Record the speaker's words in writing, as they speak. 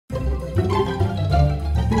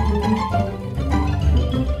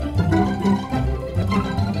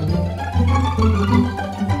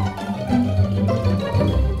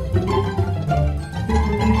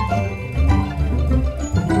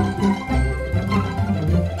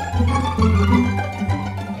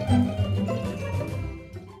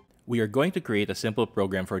we are going to create a simple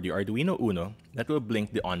program for the Arduino Uno that will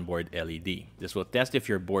blink the onboard LED. This will test if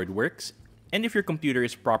your board works and if your computer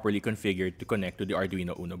is properly configured to connect to the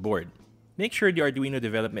Arduino Uno board. Make sure the Arduino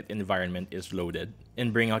development environment is loaded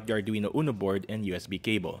and bring out the Arduino Uno board and USB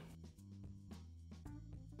cable.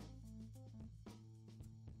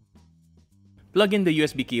 Plug in the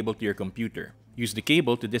USB cable to your computer. Use the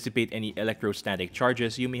cable to dissipate any electrostatic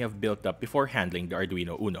charges you may have built up before handling the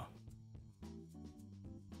Arduino Uno.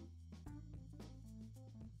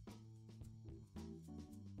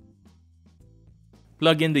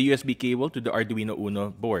 Plug in the USB cable to the Arduino Uno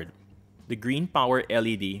board. The green power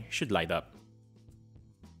LED should light up.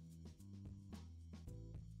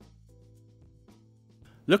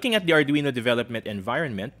 Looking at the Arduino development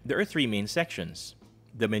environment, there are three main sections: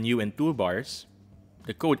 the menu and toolbars,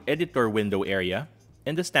 the code editor window area,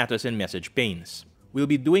 and the status and message panes. We'll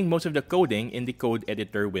be doing most of the coding in the code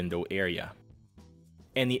editor window area.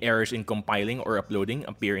 Any errors in compiling or uploading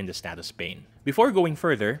appear in the status pane. Before going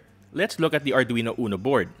further, let's look at the Arduino Uno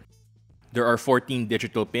board. There are 14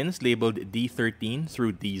 digital pins labeled D13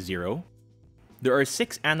 through D0. There are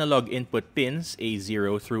 6 analog input pins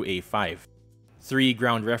A0 through A5. 3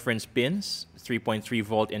 ground reference pins, 3.3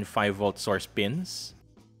 volt and 5 volt source pins,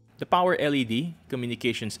 the power LED,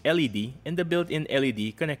 communications LED, and the built-in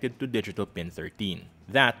LED connected to digital pin 13.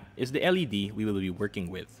 That is the LED we will be working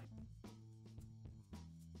with.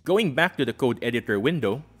 Going back to the code editor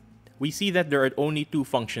window, we see that there are only 2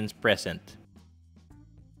 functions present.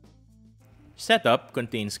 Setup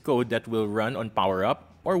contains code that will run on power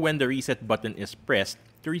up or when the reset button is pressed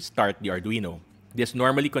to restart the Arduino. This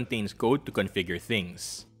normally contains code to configure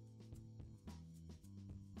things.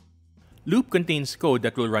 Loop contains code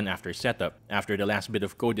that will run after setup. After the last bit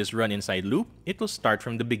of code is run inside loop, it will start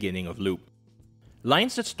from the beginning of loop.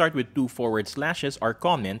 Lines that start with 2 forward slashes are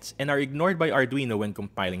comments and are ignored by Arduino when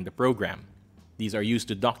compiling the program. These are used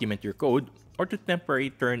to document your code or to temporarily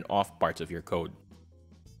turn off parts of your code.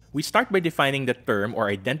 We start by defining the term or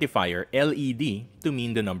identifier LED to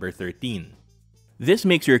mean the number 13. This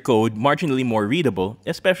makes your code marginally more readable,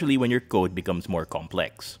 especially when your code becomes more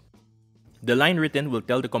complex. The line written will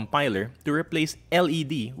tell the compiler to replace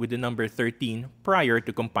LED with the number 13 prior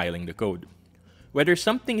to compiling the code. Whether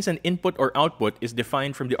something is an input or output is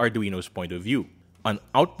defined from the Arduino's point of view. An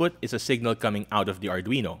output is a signal coming out of the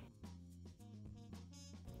Arduino,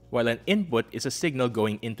 while an input is a signal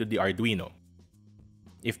going into the Arduino.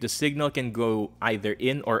 If the signal can go either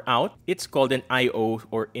in or out, it's called an I/O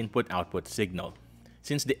or input-output signal.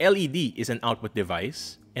 Since the LED is an output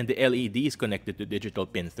device, and the LED is connected to digital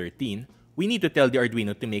pin 13, we need to tell the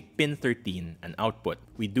Arduino to make pin 13 an output.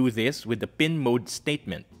 We do this with the pin mode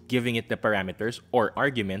statement, giving it the parameters or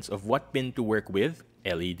arguments of what pin to work with,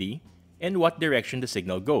 LED, and what direction the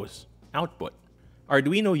signal goes, output.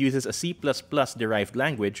 Arduino uses a C++ derived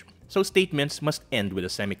language, so statements must end with a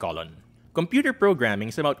semicolon. Computer programming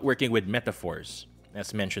is about working with metaphors.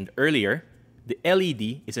 As mentioned earlier, the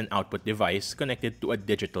LED is an output device connected to a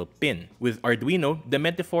digital pin. With Arduino, the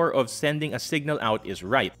metaphor of sending a signal out is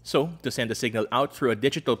write. So, to send a signal out through a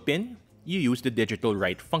digital pin, you use the digital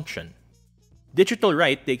write function. Digital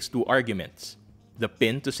write takes 2 arguments: the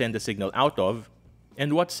pin to send the signal out of,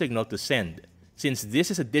 and what signal to send. Since this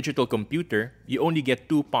is a digital computer, you only get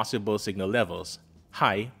 2 possible signal levels,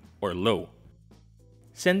 high or low.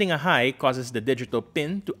 Sending a high causes the digital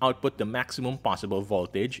pin to output the maximum possible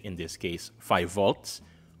voltage, in this case 5 volts,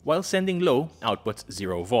 while sending low outputs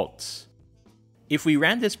 0 volts. If we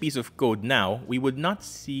ran this piece of code now, we would not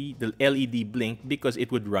see the LED blink because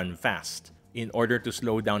it would run fast. In order to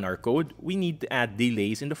slow down our code, we need to add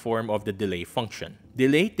delays in the form of the delay function.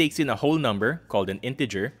 Delay takes in a whole number, called an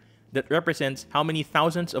integer, that represents how many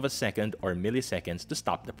thousandths of a second or milliseconds to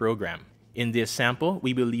stop the program. In this sample,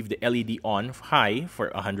 we will leave the LED on high for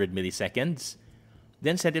 100 milliseconds,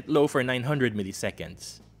 then set it low for 900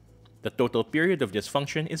 milliseconds. The total period of this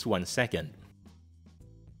function is 1 second.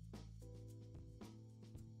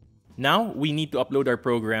 Now, we need to upload our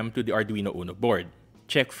program to the Arduino Uno board.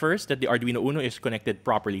 Check first that the Arduino Uno is connected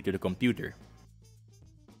properly to the computer.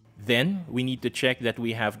 Then, we need to check that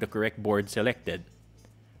we have the correct board selected.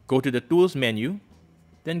 Go to the Tools menu,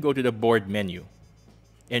 then go to the Board menu.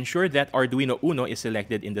 Ensure that Arduino Uno is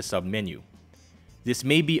selected in the sub-menu. This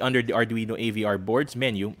may be under the Arduino AVR Boards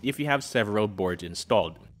menu if you have several boards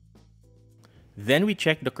installed. Then we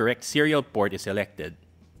check the correct serial port is selected.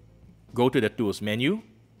 Go to the Tools menu,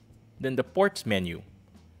 then the Ports menu.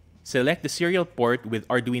 Select the serial port with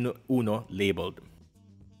Arduino Uno labeled.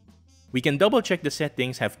 We can double-check the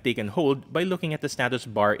settings have taken hold by looking at the status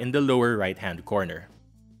bar in the lower right-hand corner.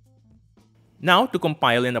 Now to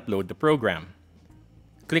compile and upload the program.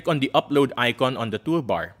 Click on the upload icon on the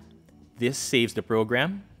toolbar. This saves the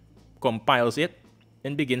program, compiles it,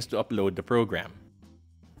 and begins to upload the program.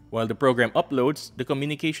 While the program uploads, the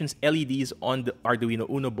communications LEDs on the Arduino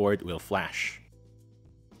Uno board will flash.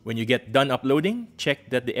 When you get done uploading, check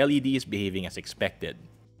that the LED is behaving as expected.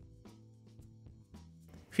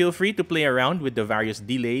 Feel free to play around with the various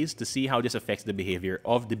delays to see how this affects the behavior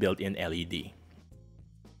of the built-in LED.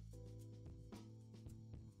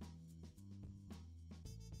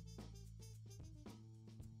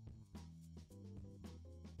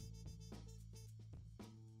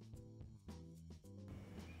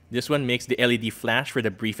 This one makes the LED flash for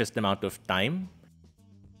the briefest amount of time.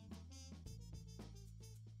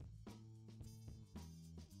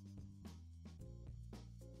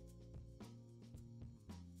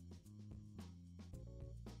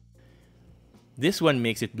 This one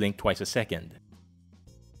makes it blink twice a second.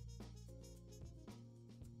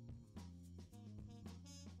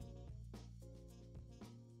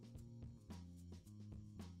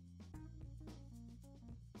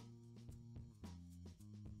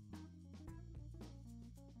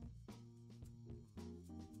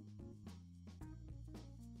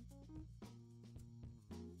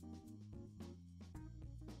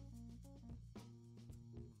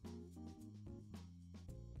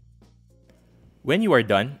 When you are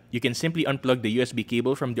done, you can simply unplug the USB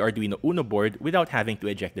cable from the Arduino Uno board without having to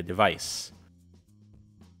eject the device.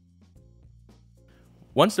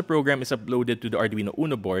 Once the program is uploaded to the Arduino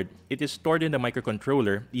Uno board, it is stored in the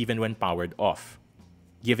microcontroller even when powered off.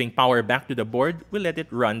 Giving power back to the board will let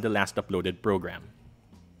it run the last uploaded program.